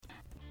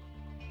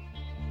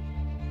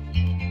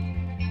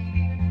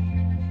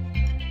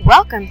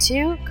Welcome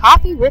to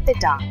Coffee with the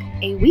Doc,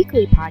 a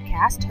weekly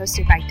podcast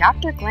hosted by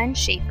Dr. Glenn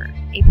Schaefer,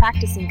 a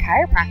practicing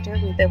chiropractor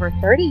with over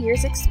 30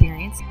 years'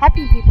 experience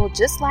helping people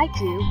just like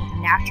you with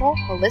natural,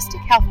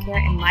 holistic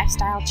healthcare and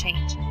lifestyle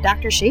change.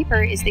 Dr.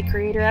 Schaefer is the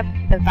creator of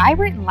The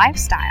Vibrant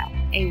Lifestyle,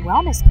 a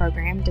wellness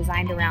program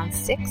designed around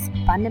 6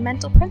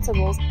 fundamental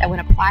principles that, when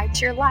applied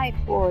to your life,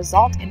 will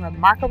result in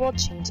remarkable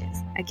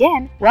changes.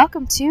 Again,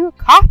 welcome to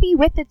Coffee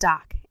with the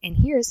Doc, and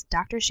here's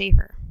Dr.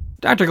 Schaefer.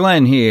 Dr.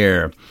 Glenn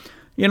here.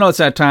 You know, it's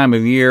that time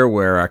of year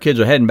where our kids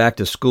are heading back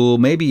to school.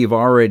 Maybe you've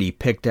already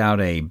picked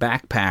out a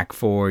backpack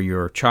for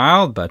your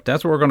child, but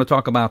that's what we're going to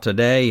talk about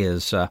today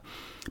is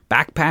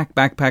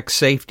backpack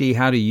safety,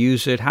 how to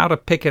use it, how to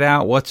pick it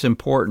out, what's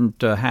important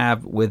to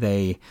have with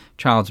a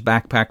child's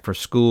backpack for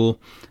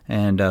school,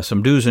 and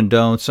some do's and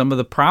don'ts, some of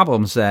the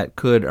problems that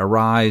could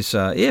arise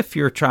if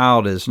your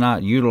child is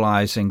not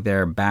utilizing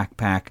their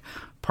backpack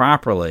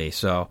properly.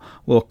 So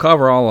we'll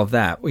cover all of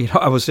that. You know,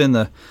 I was in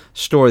the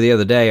store the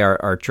other day.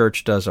 Our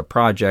church does a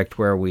project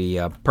where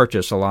we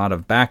purchase a lot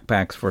of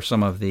backpacks for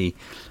some of the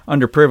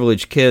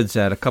underprivileged kids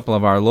at a couple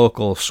of our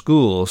local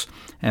schools.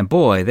 And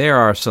boy, there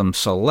are some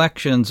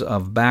selections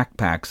of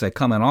backpacks. They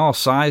come in all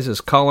sizes,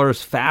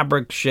 colors,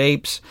 fabric,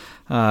 shapes,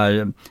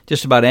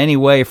 just about any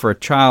way for a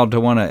child to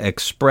want to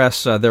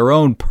express their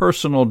own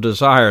personal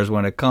desires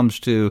when it comes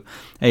to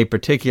a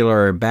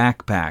particular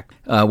backpack.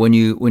 When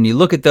you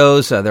look at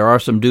those, there are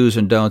some do's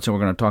and don'ts, and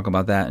we're going to talk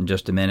about that in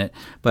just a minute.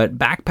 But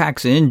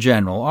backpacks in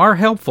general are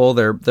helpful.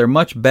 They're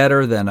much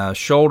better than a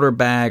shoulder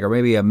bag or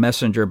maybe a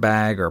messenger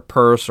bag or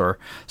purse or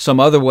some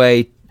other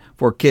way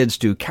for kids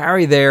to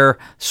carry their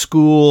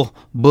school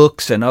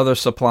books and other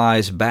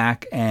supplies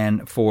back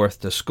and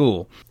forth to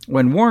school.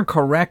 When worn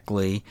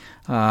correctly,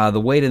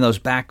 the weight in those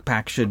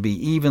backpacks should be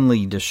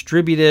evenly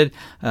distributed,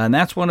 and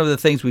that's one of the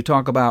things we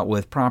talk about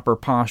with proper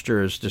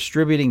posture is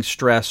distributing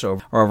stress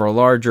over a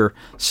larger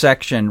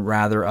section,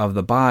 rather, of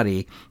the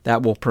body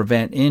that will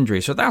prevent injury.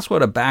 So that's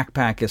what a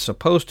backpack is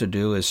supposed to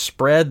do, is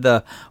spread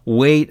the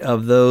weight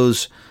of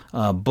those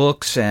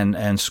books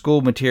and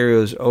school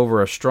materials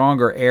over a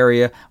stronger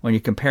area. When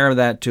you compare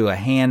that to a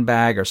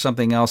handbag or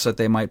something else that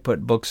they might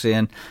put books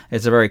in,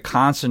 it's a very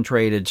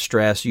concentrated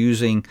stress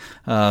using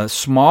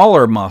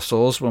smaller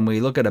muscles. When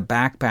we look at a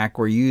backpack,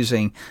 we're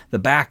using the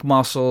back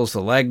muscles,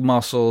 the leg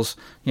muscles,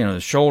 the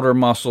shoulder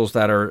muscles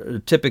that are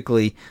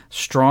typically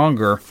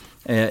stronger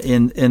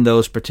in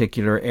those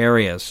particular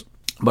areas.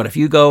 But if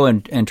you go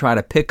and try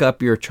to pick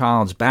up your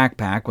child's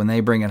backpack when they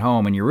bring it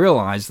home and you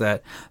realize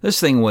that this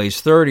thing weighs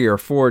 30 or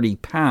 40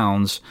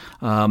 pounds,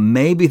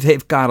 maybe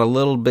they've got a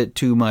little bit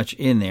too much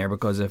in there,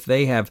 because if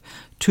they have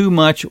too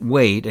much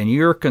weight and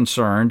you're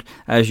concerned,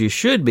 as you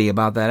should be,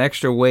 about that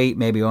extra weight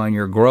maybe on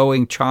your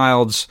growing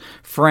child's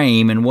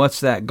frame and what's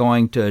that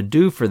going to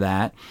do for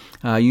that,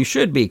 you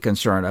should be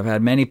concerned. I've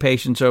had many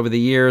patients over the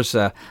years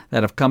that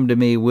have come to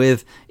me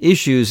with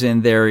issues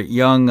in their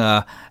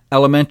young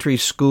elementary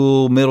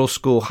school, middle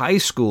school, high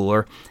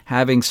schooler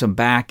having some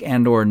back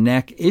and or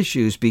neck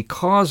issues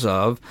because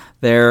of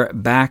their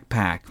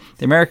backpack.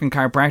 The American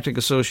Chiropractic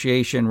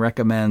Association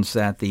recommends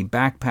that the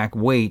backpack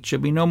weight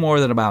should be no more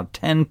than about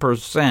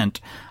 10%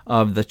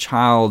 of the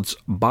child's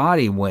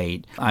body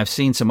weight. I've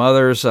seen some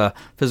others,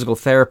 physical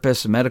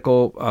therapists,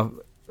 medical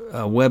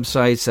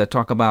websites that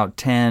talk about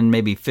 10,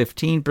 maybe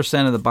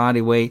 15% of the body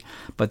weight,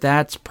 but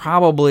that's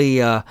probably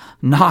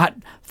not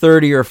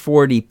 30 or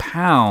 40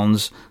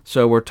 pounds,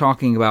 so we're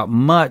talking about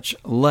much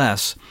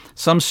less.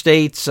 Some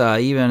states,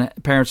 even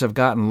parents have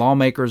gotten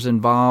lawmakers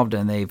involved,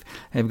 and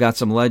they've got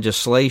some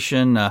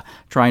legislation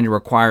trying to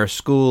require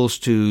schools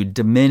to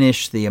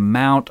diminish the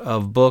amount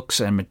of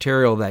books and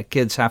material that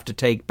kids have to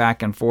take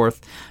back and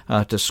forth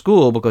to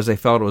school, because they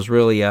felt it was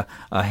really a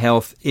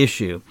health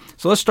issue.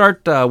 So let's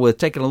start with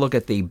taking a look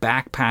at the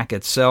backpack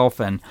itself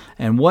and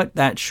what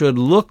that should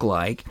look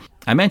like.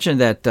 I mentioned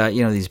that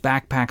these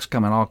backpacks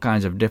come in all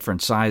kinds of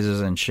different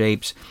sizes and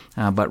shapes,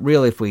 but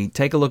really if we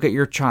take a look at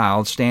your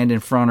child, stand in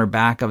front or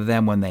back of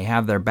them when they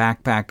have their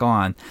backpack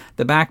on,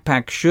 the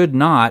backpack should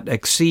not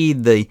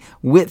exceed the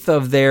width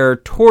of their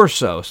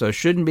torso, so it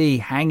shouldn't be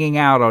hanging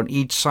out on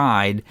each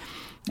side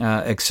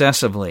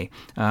excessively.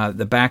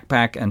 The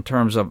backpack, in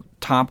terms of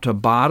top to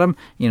bottom,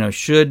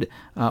 should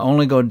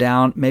only go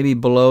down maybe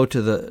below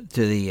to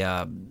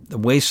the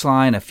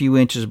waistline, a few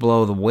inches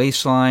below the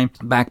waistline.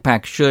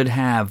 Backpack should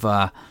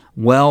have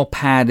well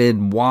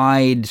padded,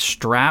 wide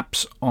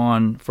straps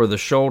on for the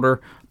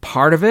shoulder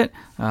part of it.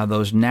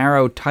 Those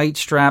narrow, tight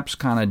straps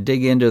kind of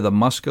dig into the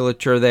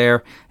musculature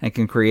there and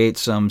can create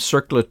some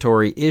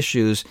circulatory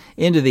issues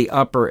into the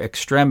upper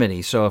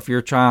extremity. So if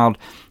your child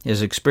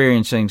is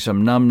experiencing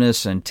some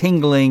numbness and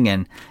tingling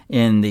and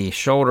in the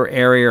shoulder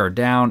area or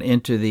down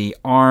into the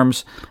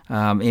arms,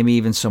 maybe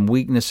even some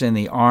weakness in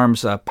the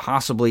arms,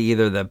 possibly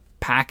either the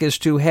pack is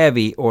too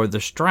heavy or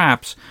the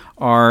straps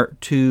are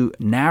too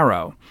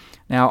narrow.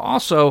 Now,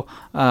 also,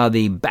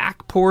 the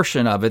back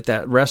portion of it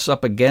that rests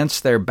up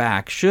against their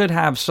back should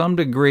have some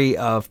degree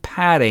of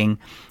padding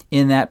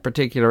in that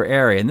particular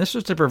area. And this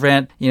is to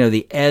prevent,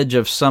 the edge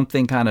of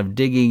something kind of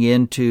digging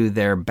into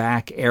their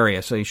back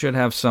area. So you should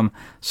have some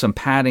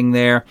padding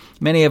there.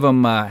 Many of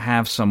them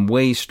have some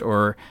waist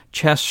or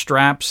chest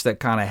straps that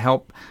kind of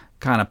help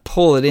kind of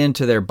pull it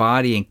into their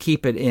body and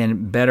keep it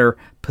in better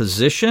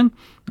position.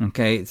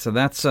 Okay, so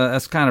that's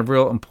kind of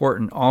real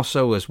important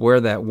also, is where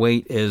that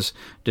weight is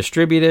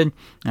distributed.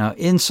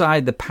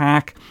 Inside the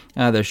pack,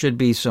 there should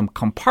be some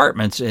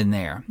compartments in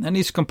there. And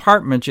these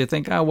compartments, you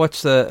think,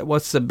 what's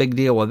the big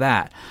deal with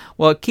that?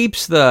 Well, it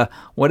keeps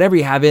whatever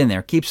you have in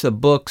there, keeps the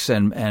books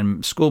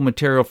and school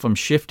material from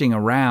shifting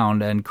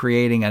around and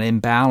creating an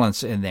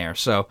imbalance in there.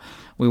 So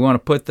we want to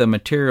put the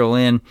material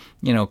in,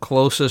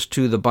 closest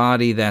to the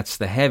body that's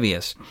the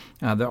heaviest.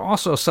 There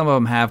also, some of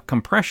them have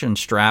compression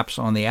straps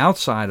on the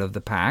outside of the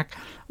pack,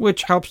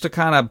 which helps to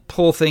kind of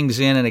pull things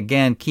in and,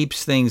 again,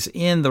 keeps things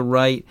in the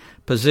right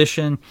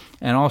position,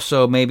 and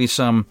also maybe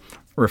some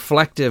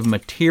reflective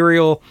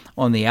material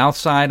on the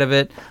outside of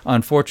it.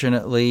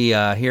 Unfortunately,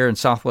 here in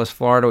Southwest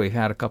Florida, we've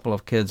had a couple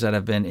of kids that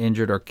have been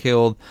injured or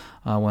killed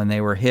when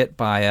they were hit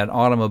by an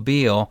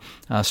automobile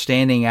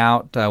standing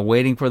out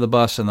waiting for the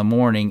bus in the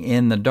morning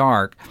in the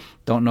dark.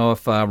 Don't know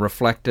if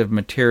reflective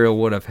material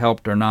would have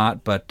helped or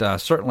not, but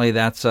certainly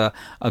that's a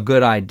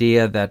good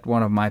idea that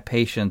one of my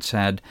patients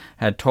had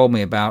told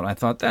me about. I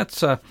thought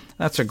that's a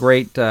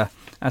great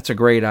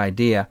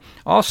idea.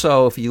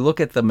 Also, if you look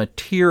at the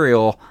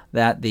material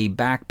that the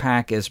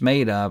backpack is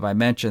made of, I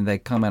mentioned they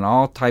come in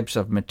all types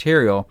of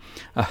material.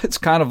 It's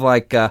kind of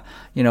like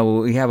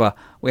we have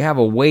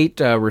a weight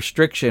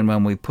restriction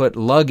when we put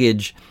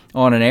luggage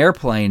on an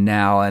airplane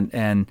now,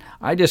 and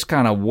I just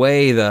kind of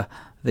weigh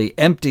the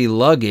empty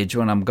luggage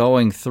when I'm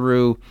going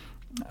through.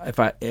 If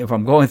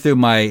I'm going through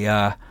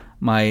my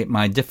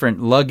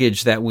different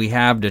luggage that we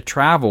have to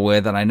travel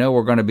with, and I know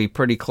we're going to be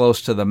pretty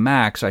close to the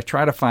max, I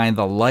try to find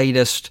the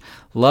lightest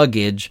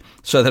luggage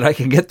so that I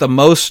can get the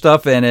most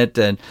stuff in it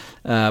and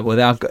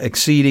without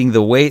exceeding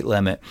the weight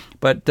limit.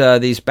 But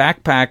these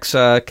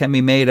backpacks can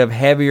be made of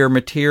heavier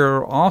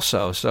material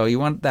also, so you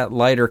want that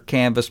lighter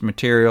canvas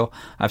material.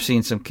 I've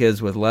seen some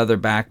kids with leather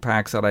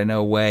backpacks that I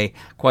know weigh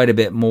quite a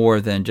bit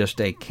more than just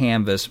a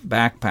canvas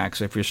backpack.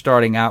 So if you're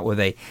starting out with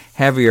a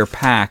heavier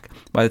pack,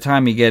 by the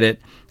time you get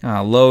it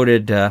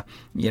loaded,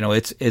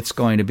 it's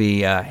going to be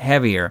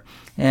heavier.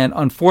 And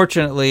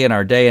unfortunately, in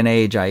our day and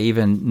age, I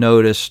even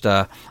noticed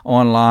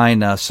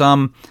online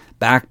some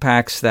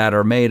backpacks that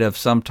are made of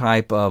some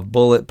type of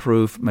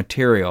bulletproof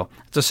material.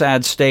 It's a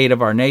sad state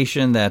of our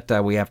nation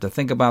that we have to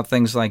think about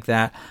things like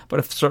that. But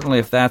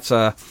if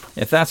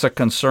that's a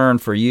concern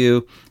for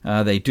you,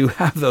 they do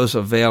have those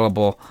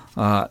available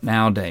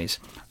nowadays.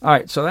 All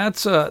right, so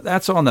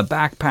that's on the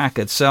backpack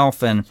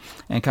itself and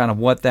kind of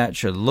what that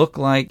should look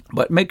like.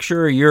 But make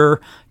sure you're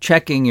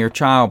checking your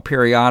child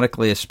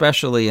periodically,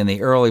 especially in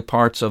the early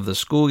parts of the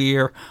school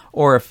year,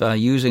 or if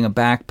using a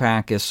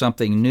backpack is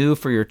something new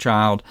for your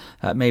child,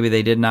 maybe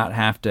they did not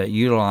have to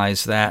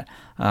utilize that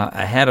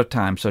ahead of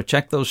time. So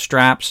check those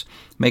straps.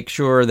 Make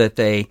sure that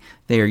they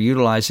are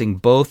utilizing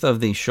both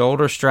of the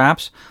shoulder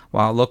straps.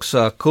 While it looks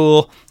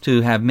cool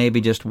to have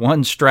maybe just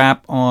one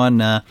strap on,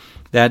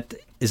 that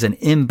is an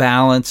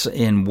imbalance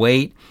in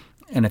weight,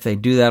 and if they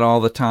do that all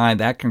the time,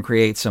 that can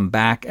create some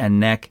back and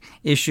neck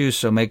issues.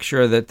 So make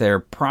sure that they're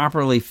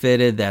properly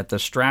fitted, that the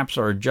straps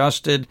are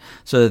adjusted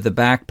so that the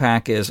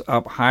backpack is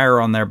up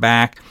higher on their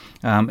back.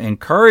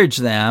 Encourage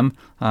them,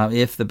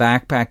 if the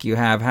backpack you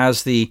have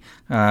has the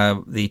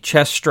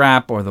chest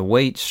strap or the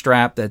weight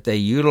strap, that they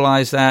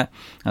utilize that,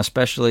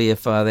 especially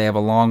if they have a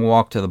long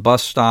walk to the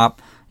bus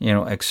stop,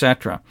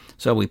 etc.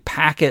 So we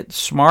pack it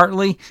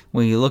smartly.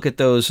 When you look at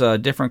those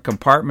different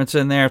compartments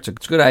in there, it's a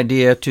good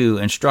idea to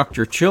instruct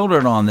your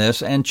children on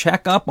this and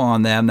check up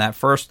on them that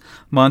first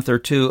month or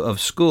two of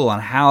school on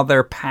how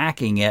they're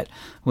packing it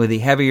with the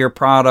heavier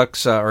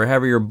products or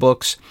heavier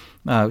books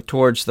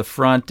towards the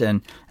front,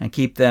 and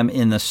keep them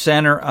in the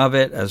center of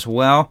it as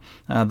well.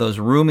 Those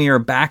roomier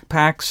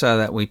backpacks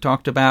that we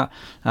talked about,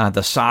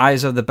 the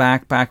size of the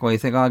backpack, well, you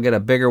think, I'll get a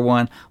bigger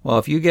one. Well,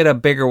 if you get a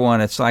bigger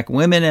one, it's like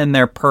women and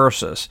their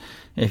purses.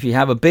 If you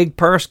have a big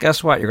purse,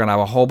 guess what? You're going to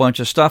have a whole bunch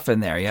of stuff in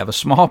there. You have a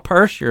small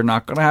purse, you're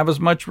not going to have as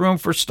much room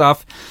for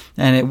stuff,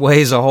 and it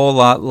weighs a whole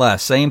lot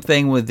less. Same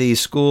thing with these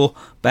school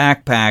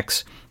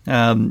backpacks.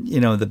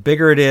 The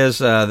bigger it is,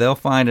 they'll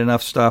find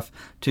enough stuff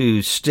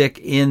to stick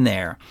in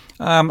there.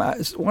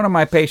 One of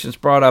my patients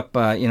brought up,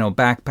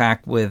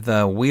 backpack with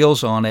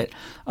wheels on it.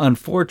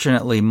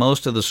 Unfortunately,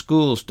 most of the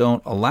schools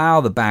don't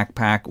allow the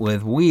backpack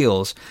with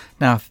wheels.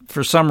 Now,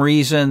 for some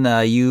reason,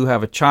 you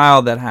have a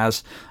child that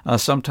has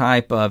some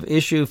type of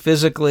issue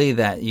physically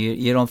that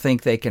you don't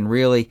think they can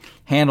really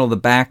handle the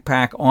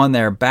backpack on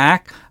their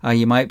back.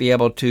 You might be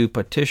able to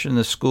petition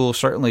the school,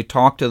 certainly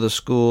talk to the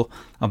school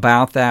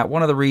about that.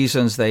 One of the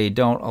reasons they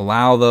don't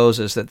allow those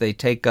is that they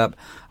take up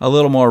a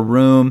little more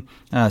room,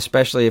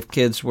 especially if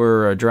kids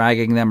were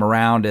dragging them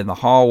around in the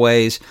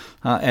hallways.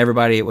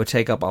 It would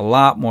take up a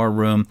lot more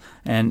room,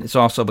 and it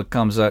also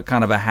becomes a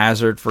kind of a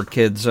hazard for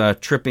kids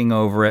tripping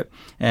over it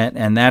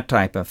and that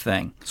type of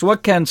thing. So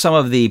what can some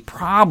of the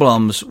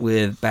problems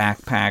with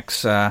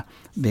backpacks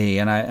be?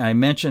 And I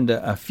mentioned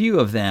a few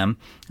of them,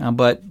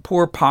 but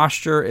poor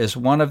posture is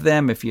one of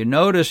them. If you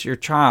notice your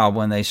child,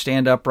 when they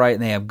stand upright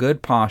and they have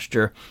good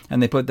posture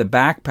and they put the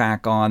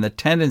backpack on, the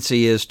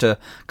tendency is to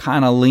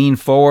kind of lean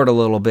forward a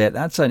little bit.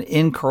 That's an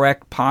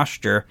incorrect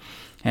posture.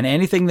 And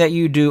anything that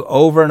you do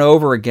over and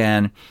over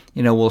again,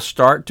 will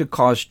start to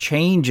cause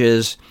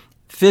changes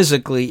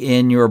physically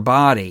in your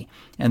body.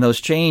 And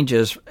those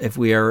changes, if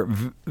we are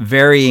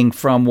varying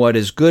from what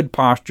is good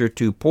posture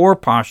to poor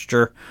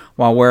posture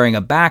while wearing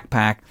a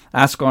backpack,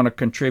 that's going to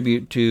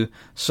contribute to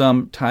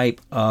some type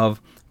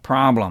of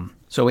problem.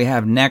 So we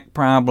have neck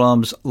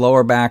problems,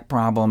 lower back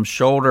problems,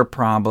 shoulder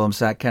problems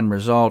that can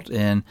result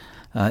in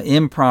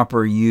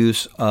improper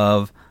use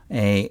of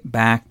a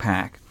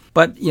backpack.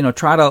 But,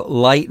 try to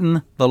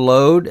lighten the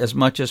load as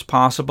much as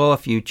possible.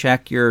 If you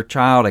check your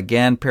child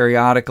again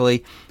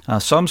periodically,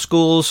 some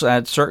schools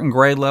at certain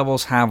grade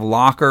levels have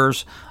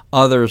lockers,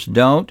 others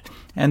don't.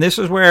 And this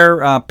is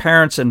where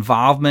parents'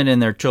 involvement in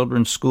their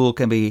children's school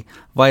can be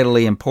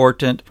vitally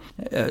important.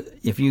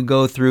 If you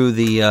go through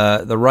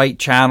the right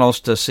channels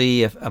to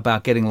see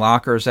about getting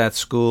lockers at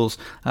schools,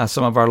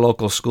 some of our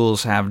local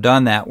schools have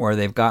done that, where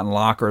they've gotten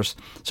lockers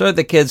so that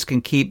the kids can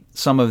keep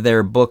some of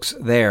their books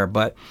there.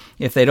 But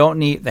if they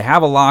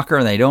have a locker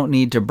and they don't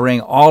need to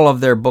bring all of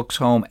their books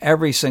home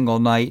every single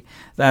night,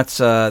 that's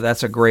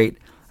a great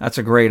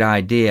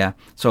idea.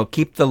 So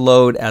keep the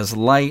load as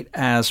light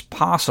as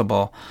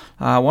possible.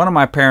 One of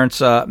my parents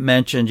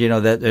mentioned,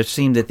 that it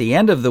seemed at the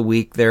end of the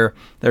week their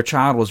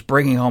child was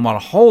bringing home a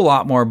whole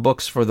lot more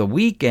books for the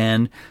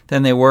weekend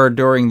than they were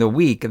during the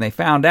week. And they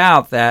found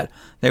out that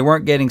they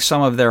weren't getting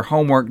some of their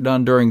homework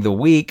done during the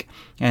week,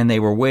 and they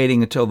were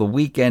waiting until the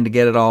weekend to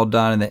get it all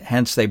done, and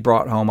hence they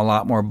brought home a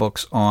lot more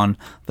books on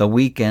the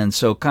weekend.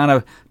 So kind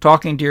of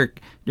talking to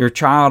your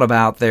child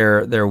about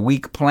their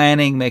week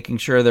planning, making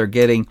sure they're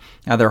getting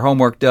their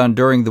homework done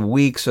during the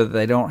week so that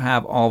they don't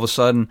have all of a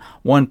sudden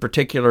one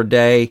particular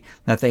day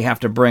that they have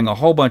to bring a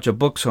whole bunch of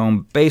books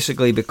home,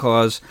 basically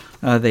because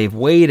they've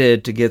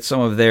waited to get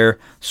some of their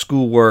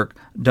schoolwork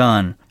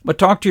done. But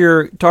talk to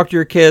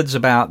your kids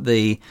about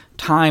the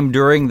time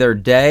during their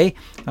day.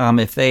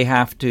 If they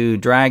have to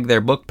drag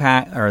their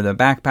bookpack or the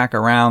backpack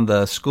around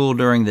the school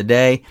during the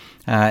day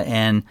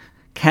and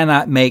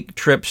cannot make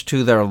trips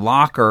to their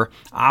locker,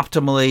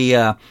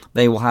 optimally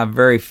they will have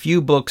very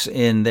few books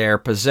in their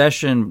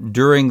possession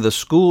during the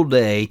school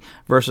day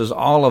versus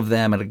all of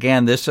them. And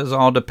again, this is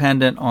all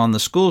dependent on the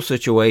school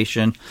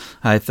situation.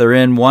 If they're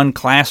in one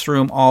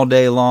classroom all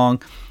day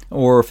long,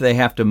 or if they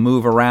have to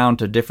move around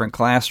to different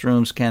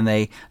classrooms, can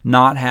they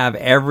not have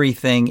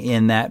everything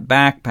in that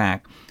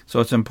backpack? So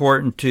it's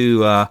important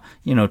to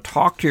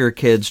talk to your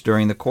kids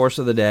during the course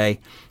of the day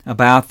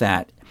about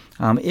that.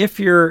 If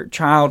your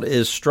child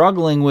is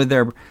struggling with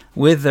their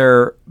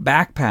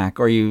backpack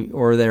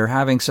or they're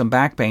having some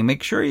back pain,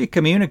 make sure you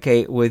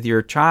communicate with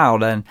your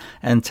child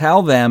and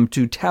tell them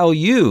to tell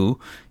you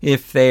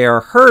if they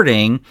are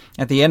hurting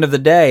at the end of the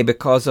day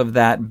because of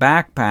that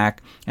backpack,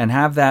 and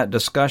have that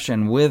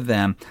discussion with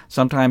them.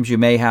 Sometimes you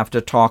may have to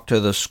talk to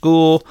the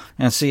school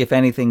and see if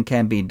anything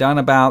can be done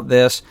about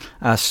this.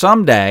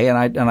 Someday,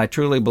 and I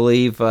truly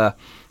believe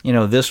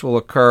this will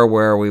occur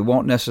where we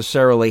won't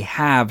necessarily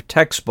have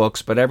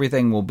textbooks, but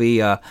everything will be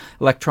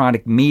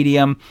electronic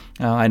medium.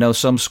 I know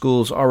some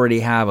schools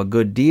already have a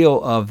good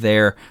deal of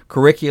their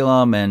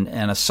curriculum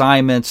and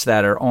assignments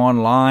that are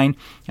online,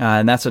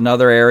 and that's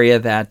another area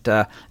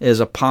that is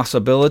a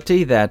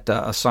possibility, that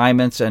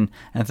assignments and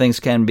things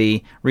can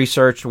be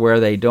researched where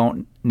they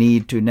don't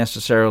need to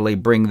necessarily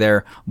bring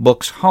their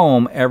books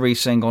home every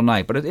single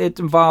night. But it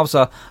involves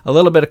a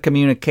little bit of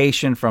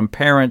communication from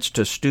parents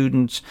to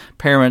students,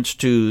 parents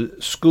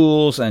to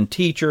schools and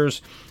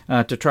teachers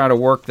to try to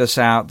work this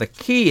out. The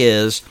key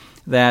is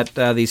that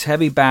these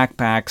heavy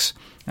backpacks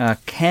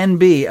can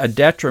be a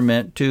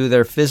detriment to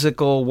their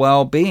physical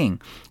well-being.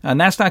 And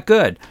that's not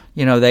good.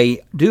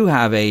 They do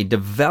have a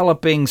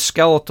developing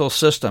skeletal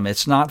system.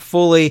 It's not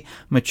fully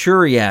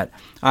mature yet.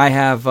 I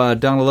have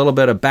done a little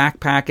bit of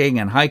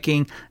backpacking and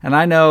hiking, and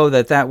I know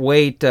that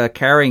weight,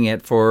 carrying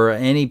it for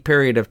any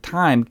period of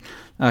time,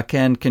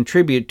 can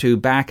contribute to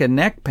back and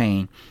neck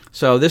pain.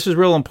 So this is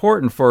real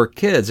important for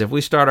kids. If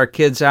we start our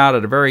kids out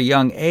at a very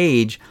young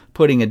age,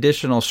 putting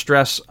additional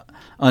stress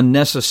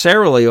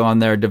unnecessarily on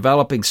their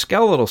developing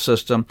skeletal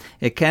system,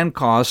 it can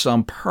cause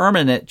some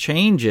permanent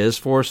changes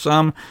for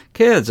some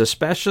kids,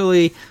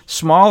 especially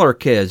smaller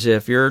kids.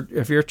 If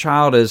your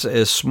child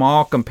is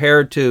small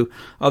compared to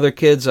other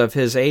kids of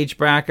his age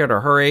bracket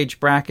or her age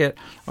bracket,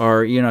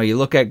 or you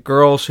look at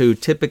girls who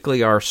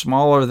typically are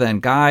smaller than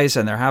guys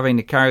and they're having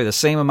to carry the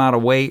same amount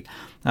of weight,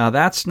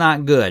 that's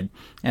not good,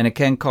 and it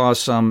can cause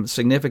some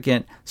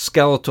significant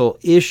skeletal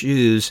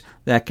issues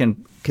that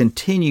can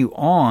continue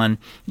on,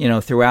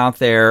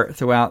 throughout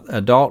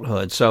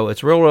adulthood. So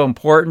it's real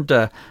important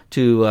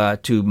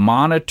to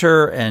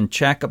monitor and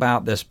check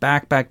about this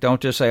backpack.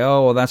 Don't just say,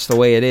 oh, well, that's the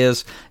way it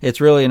is.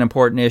 It's really an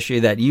important issue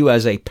that you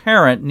as a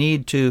parent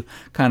need to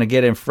kind of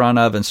get in front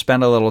of and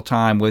spend a little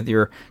time with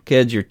your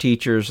kids, your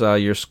teachers,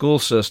 your school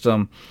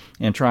system,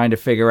 and trying to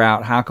figure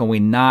out how can we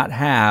not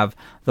have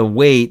the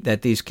weight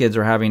that these kids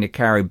are having to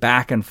carry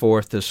back and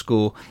forth to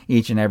school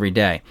each and every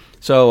day.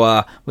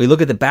 So we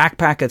look at the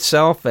backpack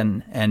itself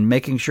and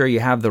making sure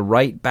you have the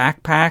right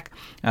backpack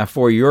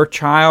for your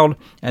child,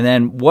 and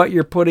then what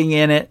you're putting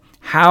in it,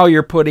 how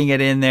you're putting it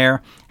in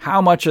there,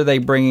 how much are they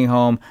bringing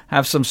home.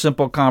 Have some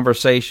simple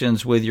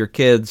conversations with your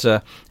kids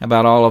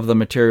about all of the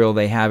material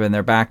they have in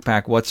their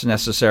backpack, what's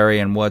necessary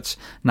and what's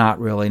not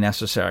really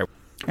necessary.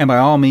 And by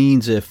all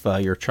means, if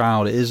your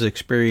child is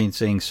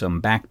experiencing some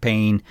back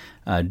pain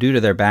due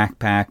to their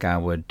backpack, I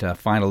would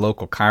find a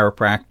local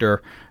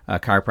chiropractor.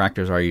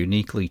 Chiropractors are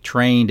uniquely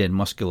trained in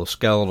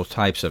musculoskeletal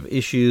types of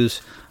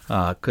issues.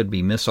 Could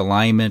be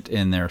misalignment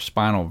in their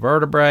spinal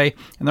vertebrae.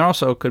 And there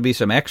also could be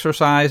some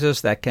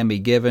exercises that can be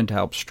given to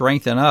help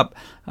strengthen up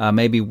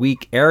maybe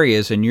weak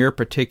areas in your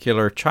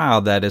particular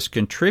child that is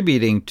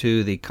contributing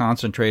to the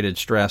concentrated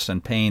stress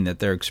and pain that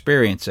they're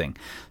experiencing.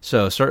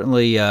 So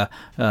certainly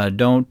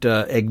don't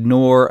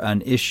ignore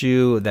an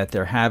issue that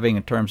they're having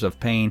in terms of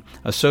pain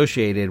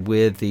associated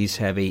with these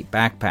heavy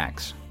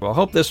backpacks. Well, I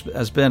hope this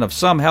has been of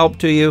some help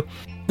to you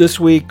this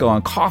week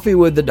on Coffee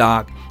with the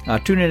Doc.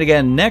 Tune in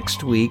again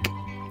next week,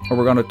 where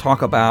we're going to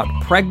talk about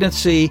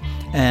pregnancy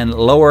and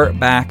lower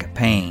back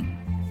pain.